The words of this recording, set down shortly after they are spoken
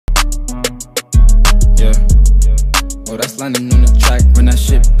Yeah. Oh, that's London on the track, run that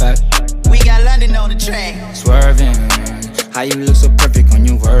shit back. We got London on the track. Swerving, how you look so perfect on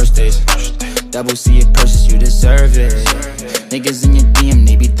your worst days. Double C it purchase, you deserve it. Niggas in your DM,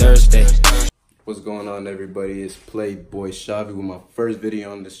 they be Thursday. What's going on, everybody? It's Playboy Shavi with my first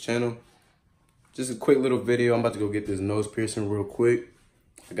video on this channel. Just a quick little video. I'm about to go get this nose piercing real quick.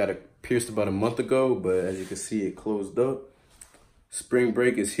 I got it pierced about a month ago, but as you can see, it closed up. Spring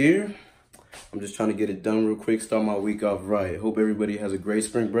break is here. I'm just trying to get it done real quick, start my week off right. Hope everybody has a great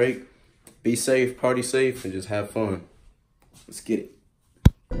spring break. Be safe, party safe, and just have fun. Let's get it.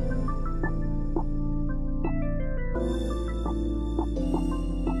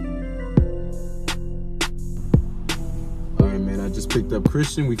 I just picked up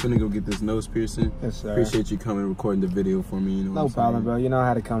Christian. We finna go get this nose piercing. Yes, sir. Appreciate you coming and recording the video for me. You know no problem, bro. You know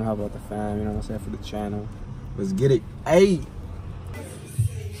how to come help out the fam. You know what I'm saying, for the channel. Let's get it. Hey!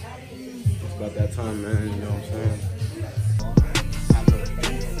 It's about that time, man. You know what I'm saying?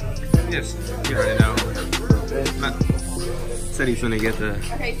 Yes, you already know. Said he's gonna get the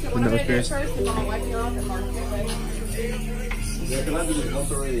nose pierced. Yeah, can I do this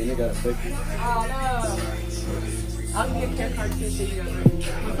once already and it got affected? Oh no. I'll get a care card too so you guys ready.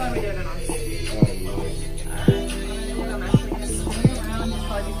 What time are we doing it on? I'm actually going to swing around and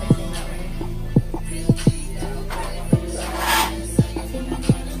probably be facing that way.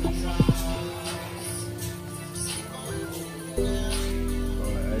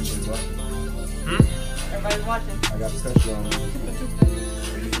 Everybody's watching. I got pressure on me.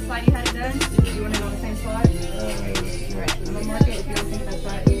 Slide you had it done? Do you want it on the same spot? Right. I'm going to mark it if you don't think that's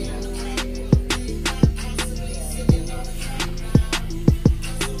right.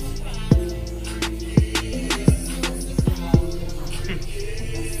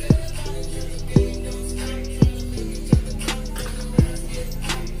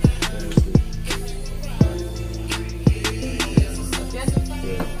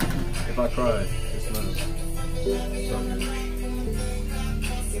 If I cry, it's not. Give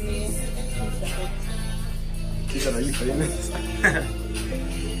me a second. She said, are you famous?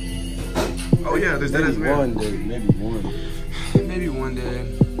 Oh yeah, there's that as Maybe well. one day, maybe one. Maybe one day.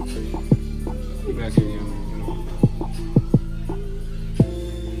 Back in you.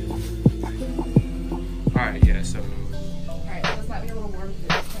 Alright, yeah, so. Alright, so this might be a little warm because it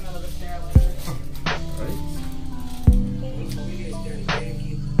just came out of the sterilizer.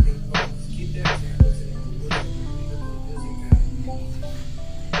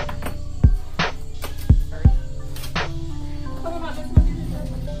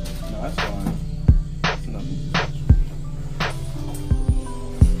 No, that's fine. It's nothing.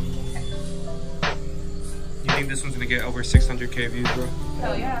 You think this one's gonna get over 600K views, bro?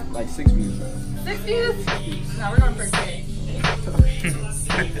 Hell yeah. Like 6 views. 6 views? No, we're going for a K.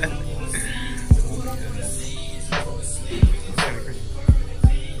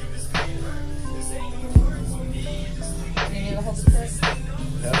 You need to hold the trick?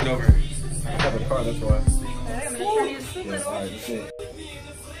 Get over. I have a car, that's why. Okay, I'm going to try to use super Yes, alright, that's it.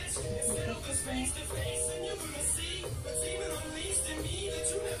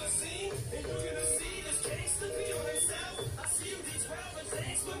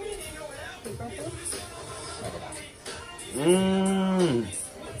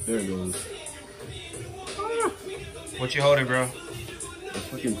 There it goes. What you holding, bro? A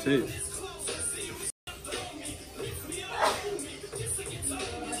fucking tit.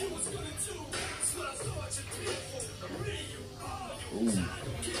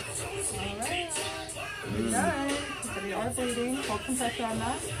 Done. So we are bleeding. Hold some pressure on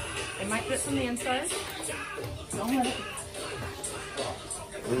that. It might fit from the inside. Don't let it.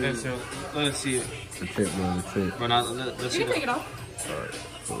 Okay, so let us see it. The tit, bro, the tit. Bro, now, let's You see can take the, it off.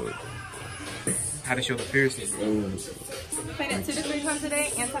 Alright, how to show the piercing. Clean it 2 to 3 times a day.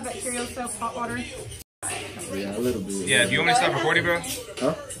 Antibacterial soap, hot water. yeah, a little bit. Yeah, do you want me to stop recording, bro?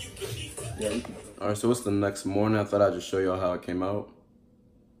 Huh? Yeah, you can. Alright, so it's the next morning. I thought I'd just show y'all how it came out.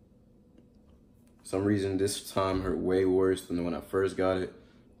 For some reason, this time hurt way worse than when I first got it.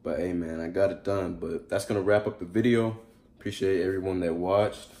 But hey, man, I got it done. But that's going to wrap up the video. Appreciate everyone that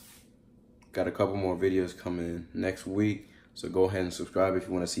watched. Got a couple more videos coming next week. So go ahead and subscribe if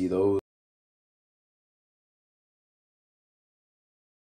you want to see those.